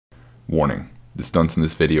Warning, the stunts in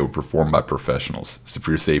this video were performed by professionals, so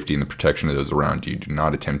for your safety and the protection of those around you, do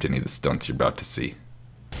not attempt any of the stunts you're about to see.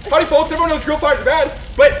 Howdy folks, everyone knows grill fires are bad,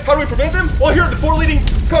 but how do we prevent them? Well, here are the 4 leading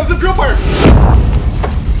causes of grill fires.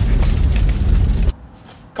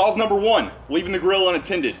 Cause number 1, leaving the grill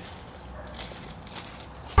unattended.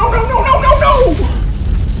 No, no, no, no, no,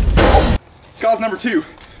 no! Cause number 2,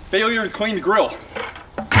 failure to clean the grill.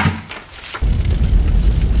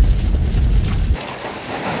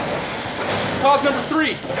 Cause number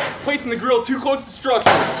 3, placing the grill too close to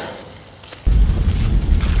structures.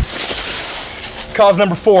 Cause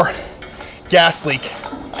number 4, gas leak.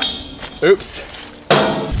 Oops.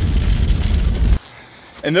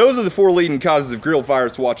 And those are the 4 leading causes of grill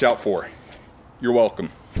fires to watch out for. You're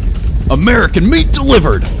welcome. American meat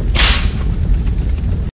delivered!